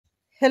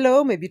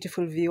Hello, my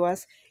beautiful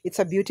viewers. It's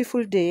a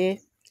beautiful day,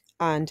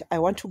 and I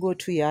want to go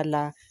to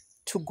Yala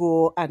to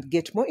go and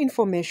get more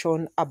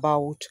information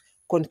about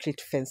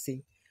concrete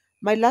fencing.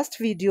 My last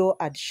video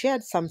had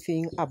shared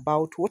something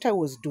about what I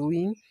was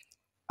doing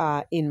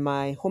in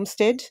my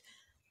homestead.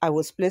 I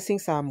was placing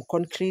some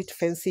concrete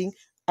fencing.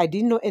 I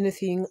didn't know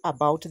anything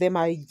about them.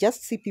 I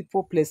just see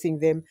people placing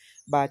them,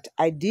 but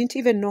I didn't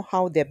even know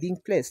how they're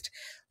being placed.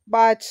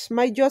 But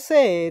my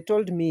Jose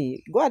told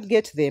me, go and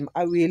get them.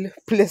 I will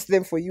place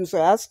them for you. So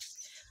I asked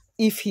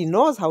if he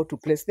knows how to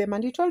place them,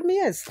 and he told me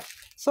yes.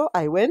 So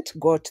I went,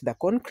 got the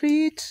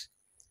concrete,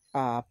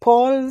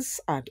 poles,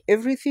 and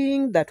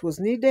everything that was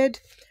needed,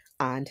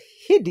 and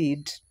he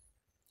did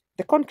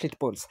the concrete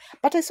poles.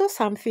 But I saw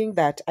something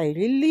that I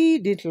really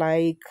didn't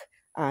like,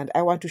 and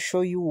I want to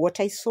show you what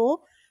I saw.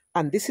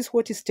 And this is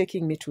what is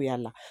taking me to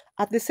Yala.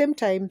 At the same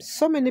time,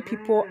 so many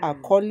people are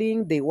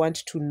calling. They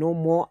want to know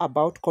more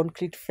about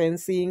concrete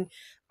fencing.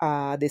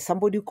 There's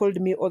somebody who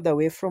called me all the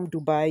way from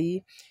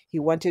Dubai. He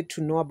wanted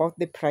to know about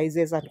the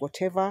prices and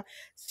whatever.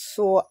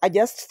 So I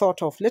just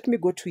thought of, let me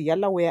go to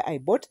Yala where I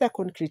bought the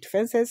concrete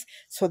fences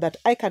so that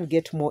I can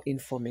get more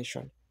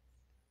information.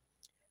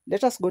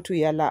 Let us go to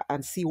Yala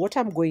and see what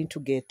I'm going to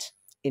get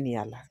in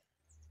Yala.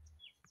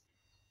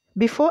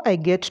 Before I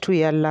get to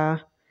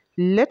Yala,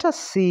 let us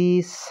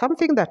see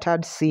something that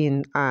I'd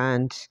seen,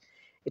 and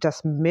it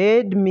has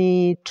made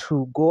me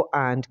to go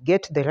and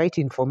get the right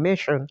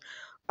information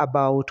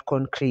about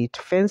concrete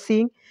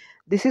fencing.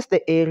 This is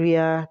the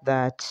area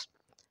that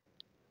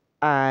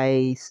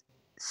I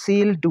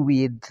sealed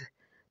with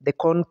the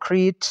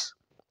concrete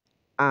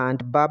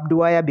and barbed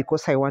wire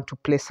because I want to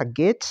place a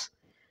gate.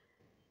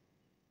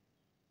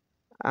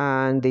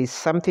 And there's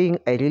something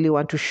I really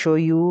want to show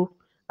you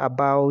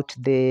about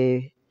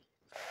the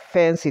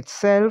fence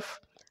itself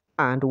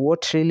and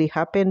what really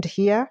happened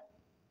here.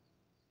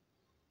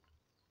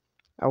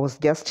 I was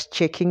just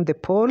checking the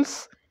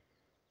poles,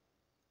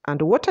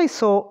 and what I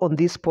saw on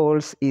these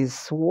poles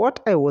is what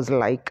I was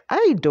like,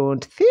 I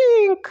don't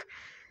think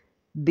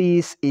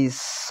this is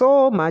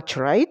so much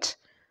right.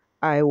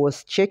 I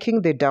was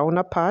checking the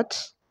downer part.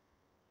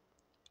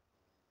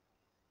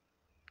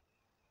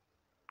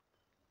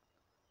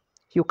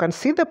 You can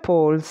see the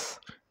poles,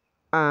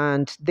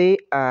 and they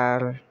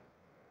are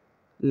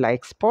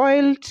like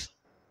spoiled.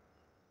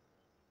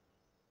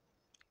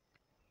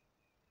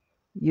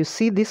 You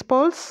see these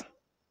poles?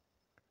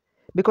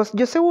 Because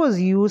Jose was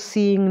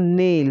using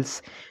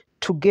nails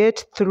to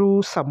get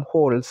through some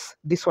holes.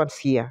 This one's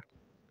here.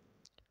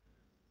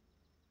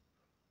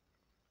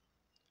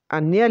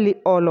 And nearly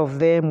all of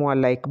them were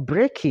like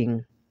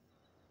breaking.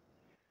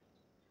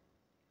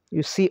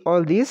 You see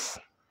all this?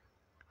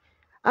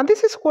 And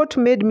this is what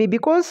made me,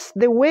 because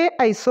the way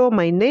I saw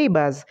my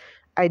neighbors,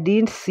 I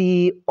didn't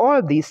see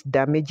all these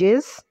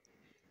damages.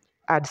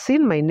 I'd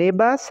seen my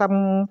neighbor,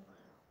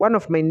 one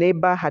of my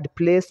neighbor had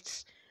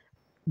placed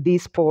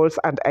these poles,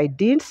 and I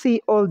didn't see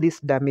all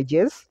these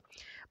damages.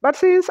 But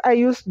since I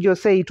used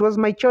Jose, it was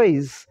my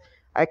choice.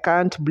 I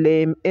can't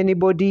blame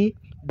anybody.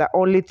 The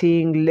only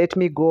thing, let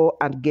me go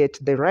and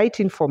get the right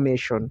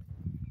information.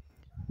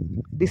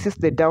 This is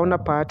the downer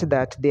part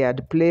that they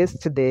had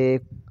placed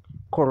the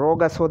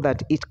koroga so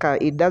that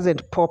it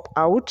doesn't pop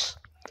out.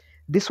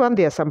 This one,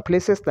 there are some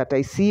places that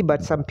I see,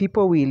 but some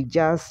people will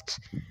just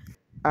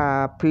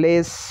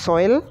place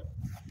soil.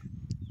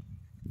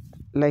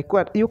 Like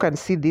what you can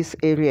see, this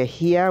area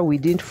here, we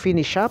didn't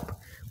finish up.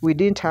 We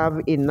didn't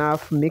have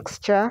enough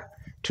mixture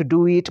to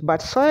do it,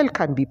 but soil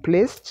can be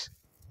placed.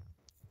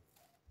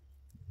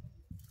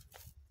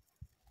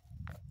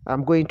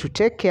 I'm going to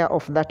take care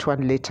of that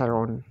one later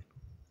on.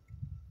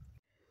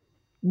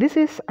 This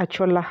is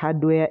Achola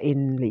Hardware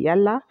in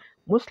Yala.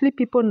 Mostly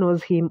people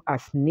knows him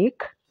as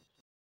Nick.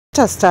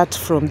 Let us start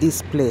from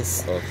this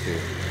place. Okay.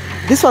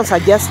 These ones are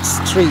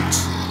just straight.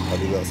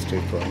 These are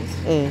straight ones.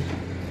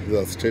 These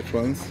are straight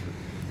ones.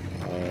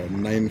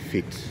 9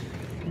 feet.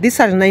 These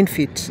are 9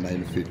 feet.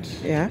 9 feet.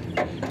 Yeah.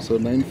 So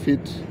 9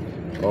 feet,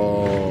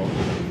 or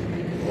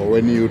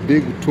when you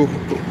dig 2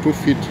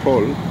 feet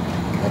hole,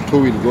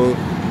 2 will go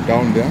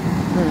down there,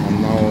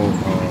 and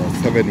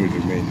now 7 will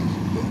remain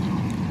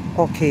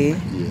there. Okay.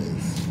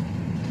 Yes.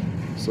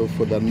 So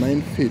for the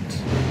 9 feet,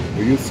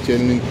 we use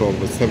chain link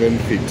of 7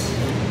 feet.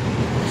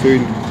 So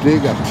we'll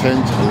dig a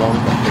trench along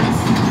the fence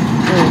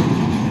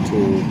to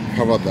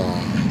cover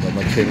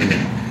the chain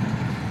link,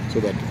 so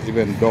that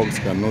even dogs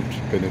cannot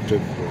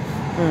penetrate through,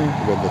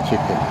 even the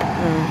chicken.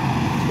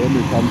 Then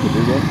we come to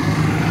this one.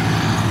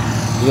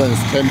 This one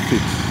is 10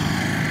 feet,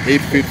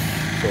 8 feet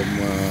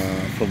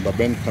from the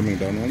bend coming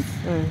downwards.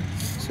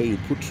 So you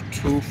put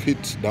 2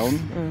 feet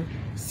down,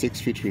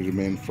 6 feet will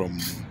remain from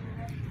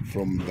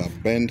the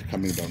bend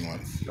coming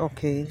downwards.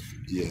 Okay.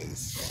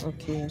 Yes.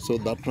 Okay. So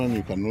that one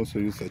you can also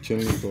use a chain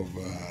link of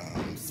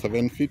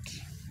 7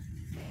 feet,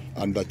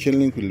 and the chain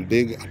link will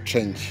dig a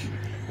trench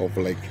of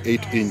like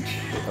 8-inch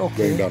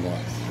going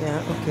downwards.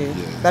 Yeah, okay.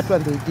 Yes. That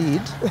one they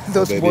did.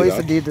 Those they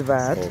boys did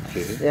that.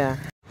 Okay. Yeah.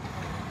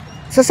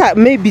 Sasa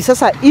maybe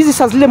sasa hizi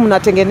saa zile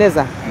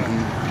mnatengeneza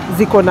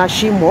ziko na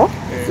shimo.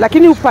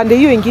 Lakini upande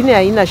hiyo ingine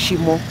haina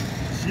shimo.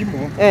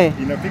 Shimo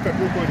inafika tu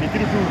huko, ni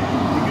kitu tu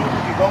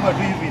ukigonga tu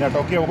hivi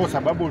inatokea huko,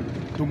 sababu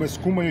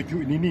tumesukuma hiyo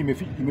nini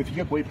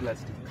imefikia kwa hii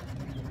plastic.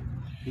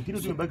 Ni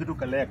kitu tumebaki tu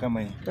kalea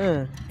kama hii.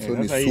 So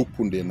ni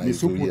supu ndio na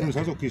hizo. Ni supu tu,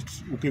 sasa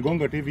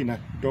ukigonga tu hivi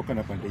inatoka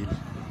na pande ile.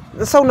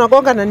 Sasa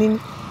unagonga na nini?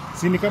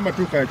 Si ni kama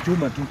tu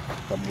kachuma tu.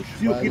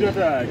 Sio kitu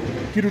hata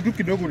kitu tu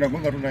kidogo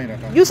unagonga tu na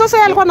inatoka. Juu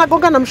sasa alikuwa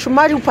anagonga na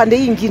mshumari upande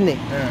hii nyingine.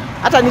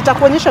 Hata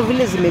nitakuonyesha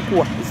vile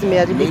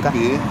zimeharibika.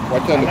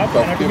 Wacha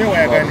nikupatie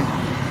waya gani?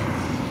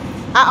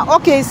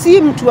 Okay,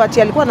 si mtu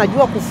ati alikuwa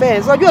anajua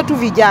kufence. Unajua tu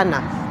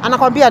vijana.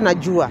 Anakwambia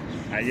anajua.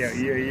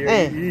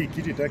 Hii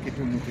kitu itaki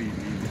tu mtu hivi.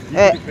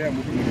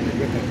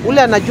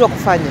 Ule anajua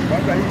kufanya.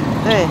 Kwanza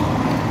hii.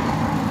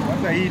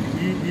 Kwanza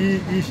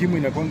hii shimo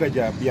inakonga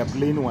ya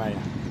plain wire.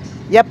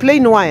 Ya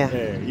plain wire.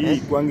 Hii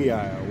kwangi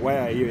ya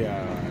wire hiyo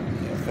ya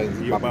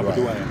hiyo barbed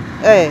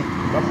wire.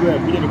 Barbed wire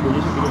pia ni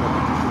kuonyesha vile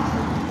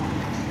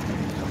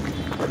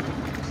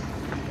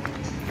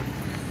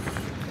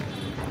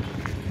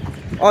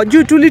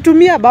juu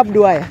tulitumia barbed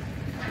wire.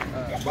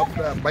 Barbed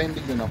wire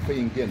binding inafaa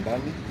ingie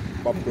ndani,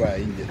 barbed wire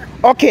nje.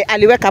 Okay,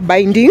 aliweka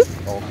binding.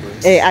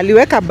 Okay.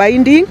 Aliweka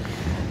binding,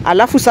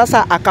 alafu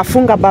sasa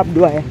akafunga barbed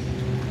wire.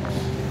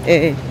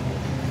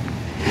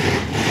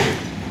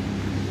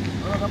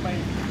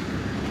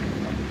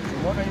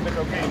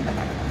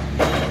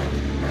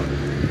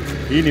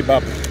 Hii ni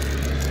barbed.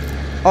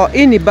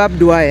 Hii ni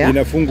barbed wire.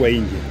 Inafungwa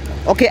nje.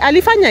 Okay,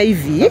 alifanya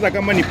hivi. Sasa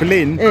kama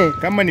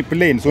ni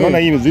plain, so unaona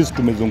hii zizi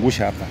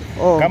tumezungusha hapa.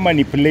 Kama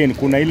ni plain,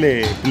 kuna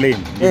ile plain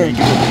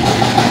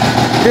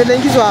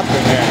inaingizwa hapo.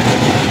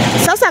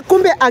 Sasa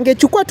kumbe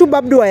angechukua tu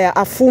barbed wire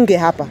afunge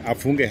hapa.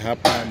 Afunge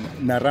hapa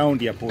na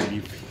round ya pole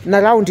hivi. Na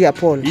round ya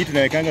pole. Hii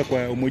tunawekanga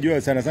kwa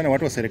umejua sana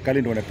watu wa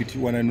serikali ndio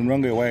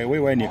wananunuanga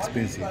wire ni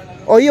expensive.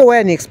 Hiyo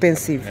wire ni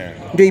expensive.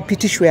 Ndio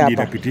ipitishwe hapa.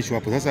 Ndio inapitishwa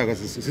hapo. Sasa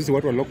sisi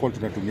watu wa local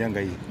tunatumianga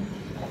hii.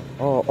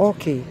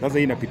 Okay. Sasa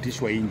hii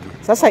inapitishwa nje.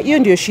 Sasa hiyo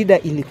ndio shida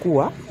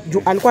ilikuwa.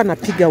 Juu alikuwa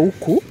anapiga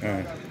huku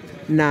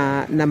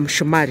na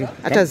mshumari.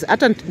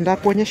 Hata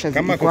ndakuonyesha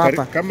ziko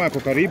hapa. Kama ako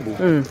karibu.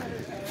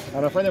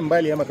 Anafanya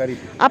mbali ama karibu?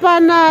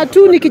 Hapana,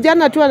 tu ni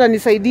kijana tu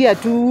ananisaidia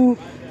tu.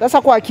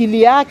 Sasa kwa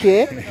akili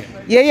yake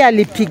yeye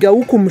alipiga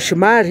huku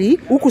mshumari,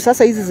 huku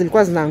sasa hizi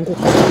zilikuwa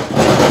zinaanguka.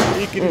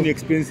 Hii kitu ni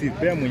expensive,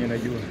 pia mwenye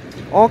najua.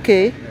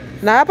 Okay.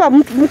 Na hapa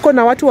mko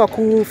na watu wa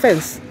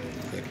kufence?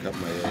 Kama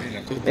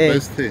yeye.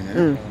 Best thing.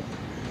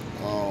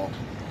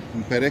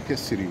 Mpeleke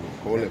Siri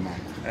kwa ule mama.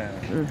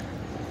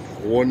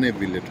 Uone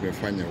vile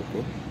tumefanya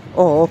huko.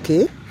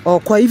 Okay.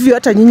 Kwa hivyo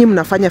hata nyinyi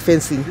mnafanya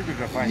fencing?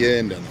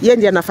 Yeye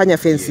ndiye anafanya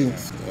fencing.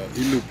 Yes.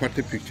 Ili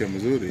upate picture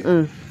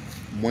mzuri,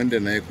 mwende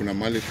naye kuna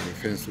mali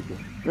tumefence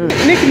huko.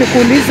 Nick,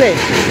 nikuulize.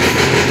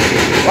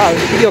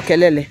 Hiyo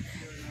kelele.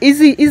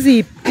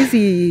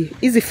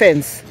 Hizi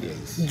fence.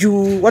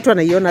 Juu watu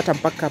wanaiona hata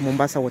mpaka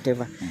Mombasa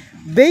whatever.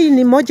 Bei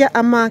ni moja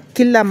ama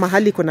kila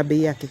mahali kuna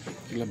bei yake?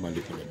 Kila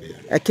mahali kuna bei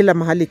yake. Kila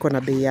mahali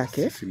kuna bei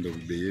yake. Sisi ndio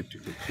bei yetu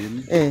iko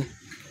chini.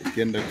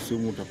 Ukienda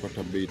Kisumu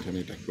utapata bei tena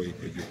itakuwa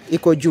iko juu.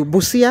 Iko juu.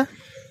 Busia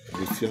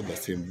the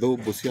same. Though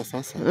Busia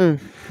sasa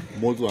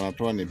mozo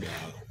wanatoa ni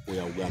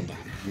ya Uganda.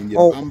 Ni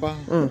nyembamba.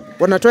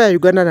 Wanatoa ya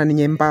Uganda na ni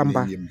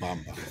nyembamba. Ni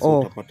nyembamba. So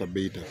utapata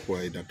bei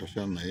itakuwa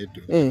inatoshana na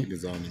yetu, lakini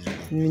zao ni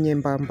nyembamba. Ni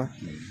nyembamba.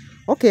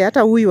 Okay,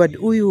 hata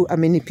huyu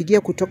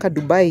amenipigia kutoka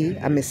Dubai,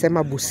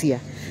 amesema Busia.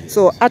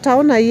 So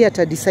ataona hii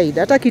atadecide.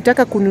 Hata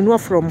kitaka kununua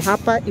from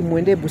hapa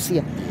imuende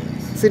Busia.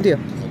 Si ndio?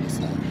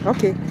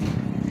 Okay.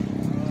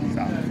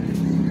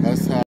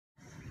 Sasa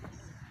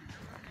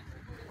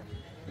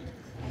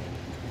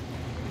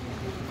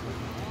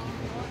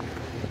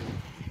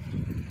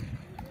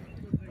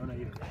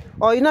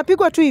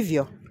inapigwa tu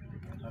hivyo.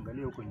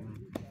 Angalia huko nyuma.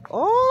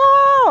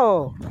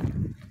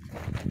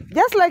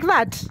 Just like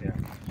that.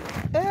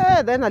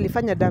 Then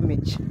alifanya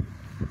damage.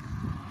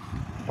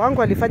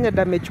 Wangu alifanya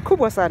damage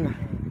kubwa sana.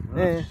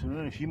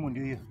 Shimo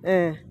ndio hiyo.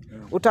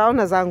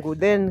 Utaona zangu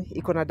then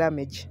iko na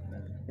damage.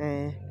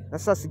 Na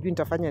sasa sijui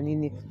nitafanya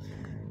nini.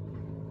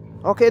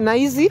 Okay, na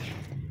hizi tu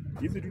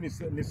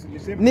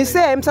ni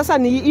same. Sasa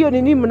ni hiyo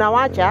nini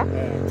mnawacha?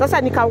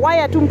 Sasa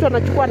nikawaya tu mtu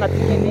anachukua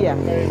anapigilia.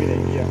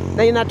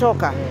 Na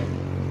inatoka.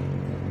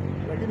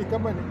 Lakini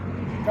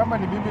kama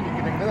ni mimi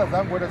nikitengeneza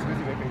zangu hata siwezi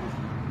weka hizo.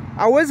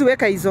 Hauwezi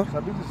weka hizo.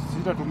 Sababu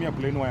sitatumia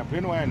plain wire.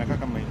 Plain wire inakaa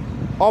kama hivi.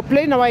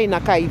 Plain wire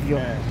inakaa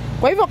hivyo.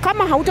 Kwa hivyo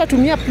kama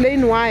hautatumia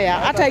plain wire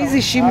hata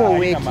hizi shimo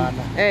uweki.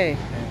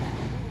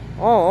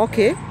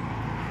 Okay.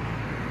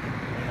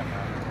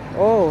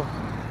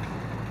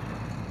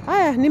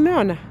 Haya,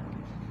 nimeona.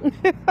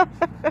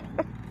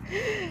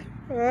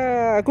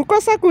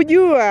 Kukosa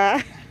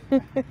kujua.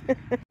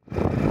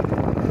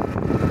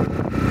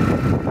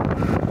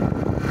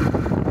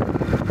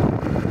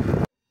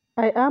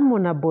 I am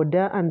on a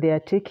boda and they are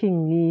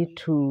taking me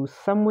to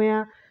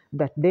somewhere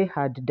that they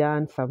had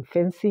done some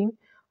fencing.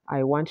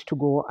 I want to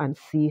go and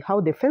see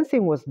how the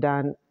fencing was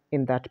done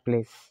in that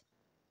place.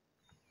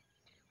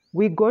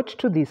 We got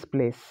to this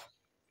place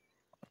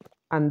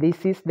and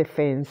this is the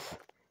fence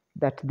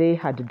that they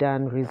had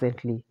done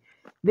recently.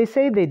 They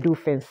say they do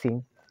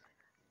fencing.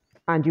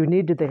 and you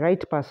need the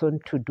right person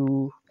to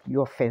do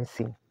your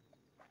fencing.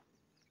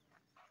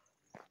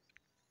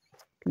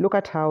 Look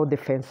at how the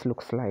fence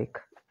looks like.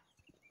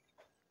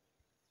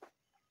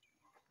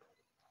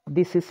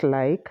 This is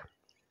like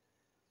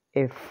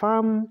a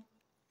farm,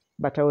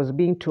 but I was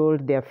being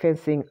told they are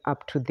fencing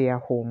up to their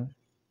home.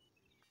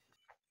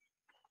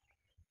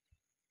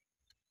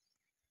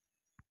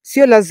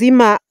 Sio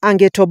lazima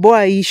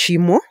angetoboa hii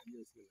shimo.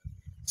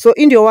 So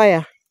hii ndio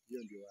waya.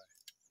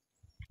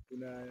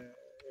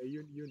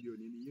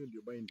 Hiyo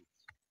ndio binding.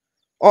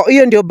 Oh,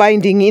 hiyo ndio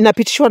binding,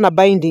 inapitishwa na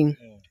binding.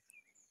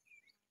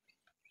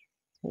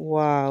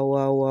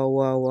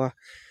 Wow.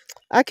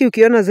 Aki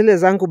ukiona zile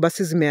zangu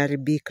basi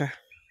zimeharibika.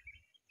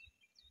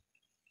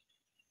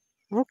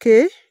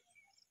 Okay.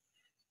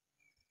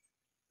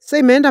 Sasa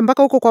imeenda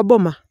mpaka huko kwa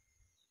boma?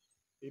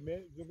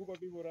 Imezunguka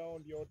tu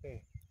round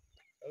yote.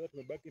 Sasa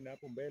tumebaki na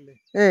hapo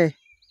mbele.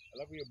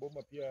 Alafu hiyo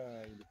boma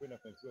pia ilikuwa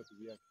inafensiwa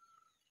kivyake.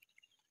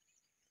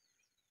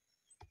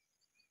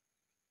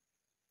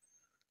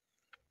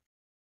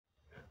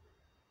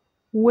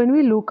 When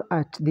we look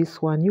at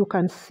this one, you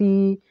can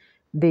see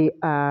they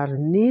are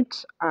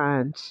neat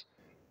and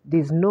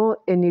there's no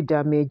any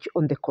damage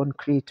on the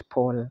concrete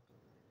pole.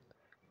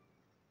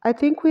 I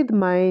think with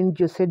mine,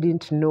 Jose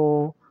didn't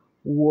know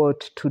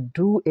what to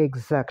do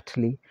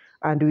exactly,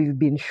 and we've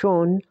been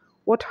shown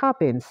what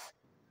happens.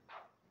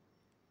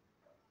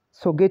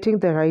 So getting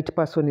the right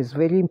person is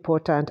very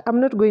important. I'm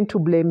not going to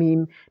blame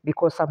him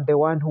because I'm the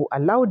one who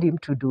allowed him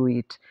to do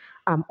it.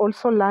 I'm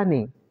also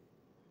learning.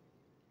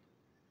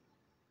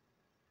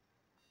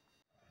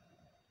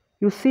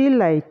 You see,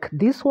 like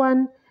this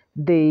one,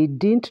 they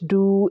didn't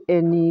do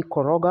any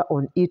koroga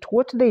on it.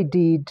 What they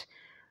did,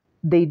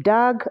 they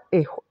dug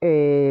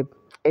a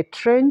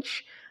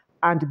trench,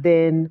 and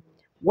then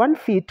 1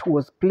 feet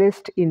was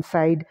placed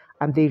inside,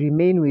 and they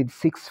remain with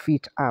 6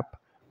 feet up.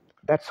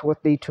 That's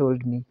what they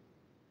told me.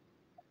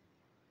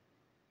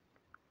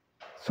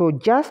 So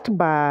just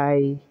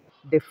by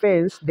the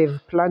fence, they've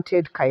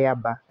planted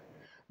kayaba.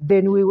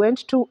 Then we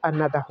went to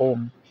another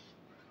home.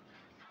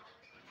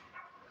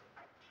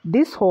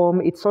 This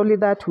home, it's only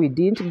that we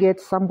didn't get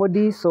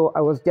somebody, so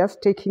I was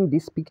just taking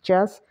these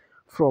pictures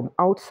from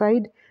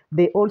outside.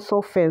 They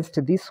also fenced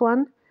this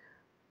one,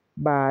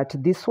 but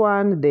this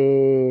one,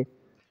 the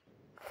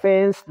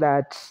fence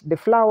that the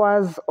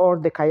flowers or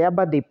the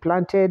kayaba they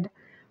planted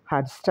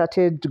had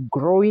started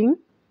growing.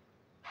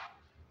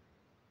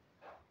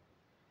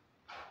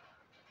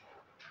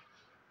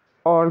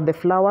 Or the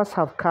flowers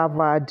have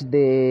covered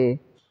the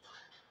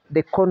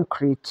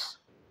concrete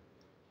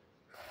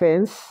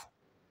fence.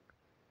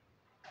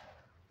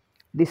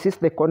 This is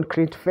the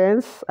concrete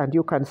fence, and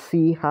you can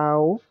see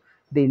how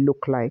they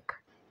look like.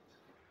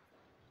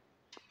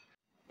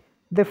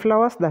 The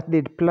flowers that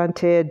they'd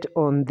planted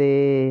on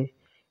the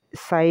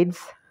sides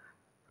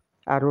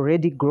are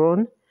already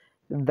grown.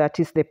 That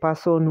is the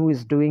person who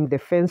is doing the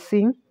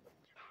fencing.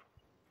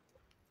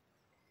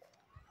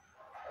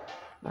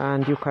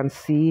 And you can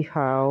see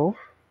how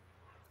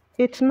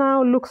it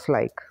now looks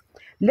like.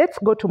 Let's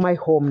go to my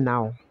home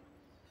now.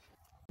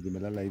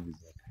 Zimelala hivi.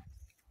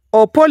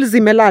 Oh, pole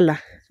zimelala.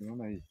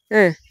 Unaona hii?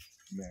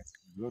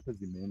 Zote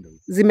zimeenda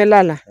huko.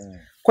 Zimelala.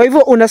 Kwa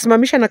hivyo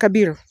unasimamisha na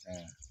kabiro?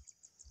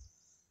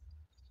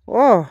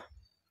 Oh.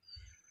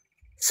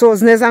 So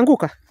zinaweza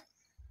anguka?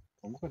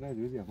 Anguka nayo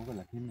hizi anguka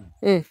lakini.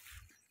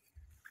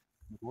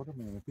 Mtu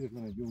mwenye mpira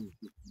tunajua.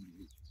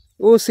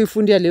 Oh, si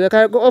fundi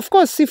aliweka. Of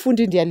course si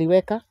fundi ndiye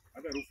aliweka.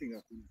 Hata roofing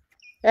hakuna.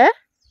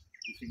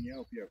 Roofing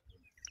yao pia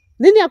hakuna.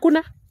 Nini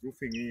hakuna?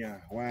 Roofing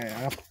ya waya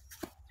hapo.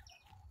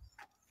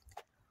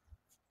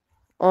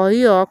 Oh,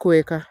 hiyo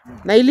hakuweka.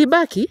 Na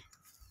ilibaki?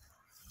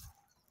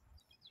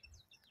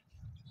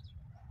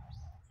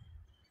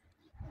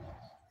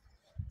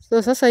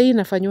 So sasa hii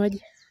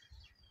inafanywaje?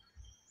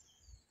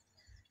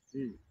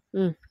 Hii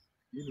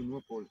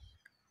nunua poles.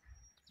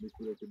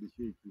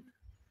 Nikurekebishie hiki.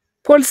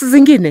 Poles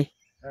zingine?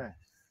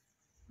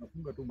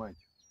 Nafunga tu maji.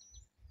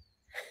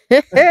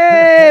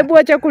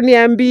 Bwacha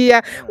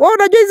kuniambia. Wewe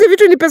unajua hizi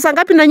vitu ni pesa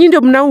ngapi na nyinyi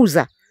ndio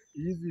mnauza?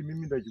 Hizi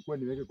mimi ndachukua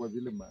niweke kwa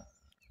zile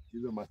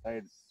hizo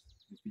sides.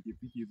 Nipige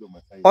hizo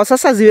sides. Oh,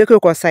 sasa ziwekwe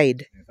kwa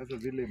side. Sasa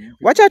zile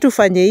wacha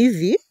tufanye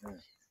hivi.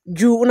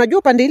 Juu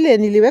unajua pande ile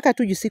niliweka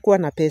tu sikuwa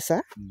na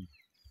pesa.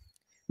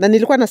 Na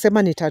nilikuwa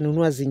nasema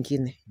nitanunua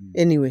zingine.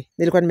 Anyway,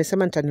 nilikuwa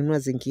nimesema nitanunua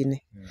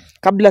zingine.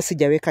 Kabla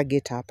sijaweka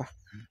gate hapa.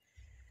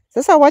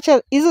 Sasa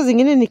wacha hizo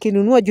zingine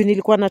nikinunua juu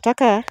nilikuwa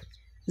nataka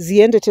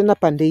ziende tena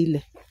pande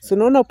ile. So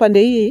unaona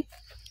pande hii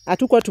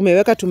hatukuwa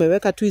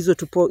tumeweka tu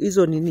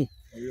hizo nini.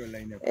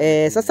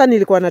 Sasa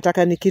nilikuwa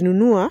nataka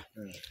nikinunua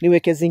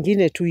niweke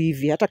zingine tu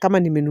hivi hata kama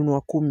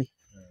nimenunua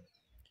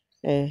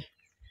 10.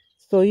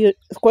 So hiyo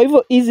kwa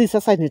hivyo hizi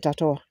sasa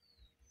nitatoa.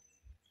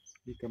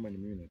 Hii kama ni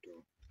mimi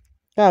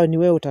natoa. Ni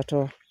wewe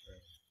utatoa.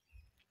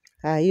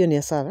 Hiyo ni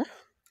hasara.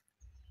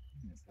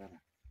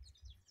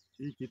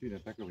 Hii kitu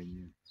inataka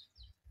wenyewe.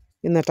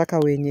 Inataka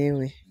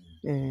wenyewe.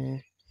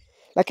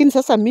 Lakini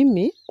sasa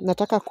mimi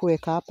nataka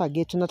kuweka hapa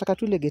gate. Nataka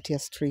tu ile gate ya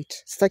street.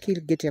 Sitaki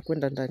ile gate ya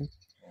kwenda ndani.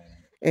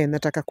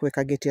 nataka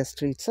kuweka geti ya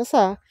street.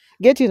 Sasa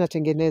geti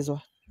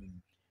inatengenezwa,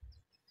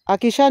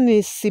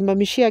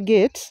 akishanisimamishia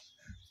gate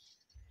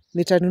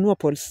nitanunua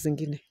poles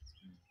zingine.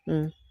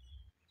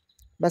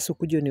 Basi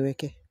ukuje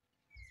uniweke.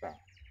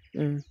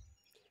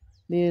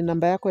 Ni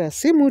namba yako ya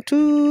simu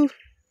tu.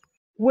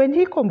 When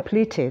he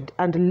completed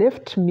and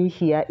left me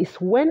here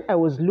is when I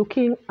was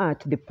looking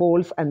at the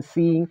poles and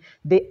seeing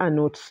they are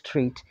not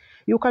straight.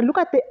 You can look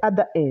at the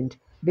other end.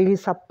 There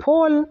is a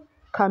pole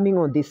coming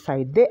on this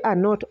side. They are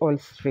not all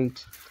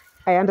straight.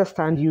 I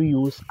understand you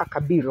use a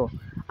kabiro.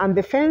 And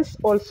the fence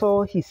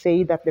also, he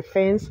said that the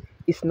fence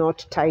is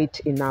not tight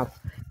enough.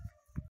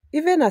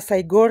 Even as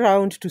I go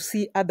around to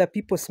see other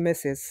people's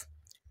messes,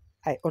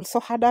 I also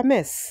had a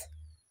mess.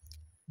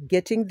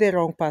 Getting the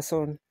wrong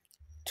person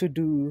to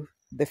do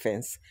the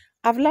fence.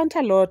 I've learned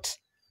a lot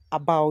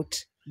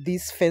about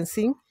this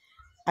fencing.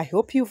 I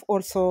hope you've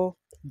also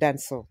done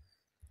so.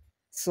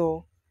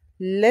 So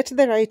let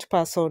the right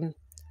person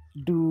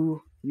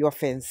do your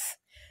fence.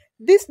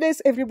 These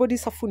days,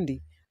 everybody's a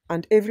fundi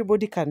and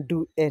everybody can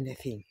do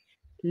anything.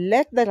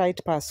 Let the right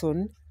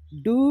person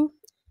do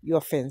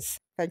your fence.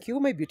 Thank you,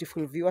 my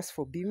beautiful viewers,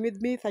 for being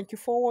with me. Thank you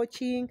for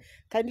watching.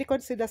 Kindly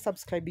consider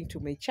subscribing to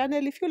my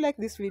channel. If you like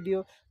this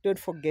video, don't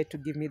forget to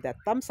give me that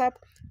thumbs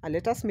up and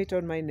let us meet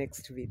on my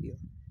next video.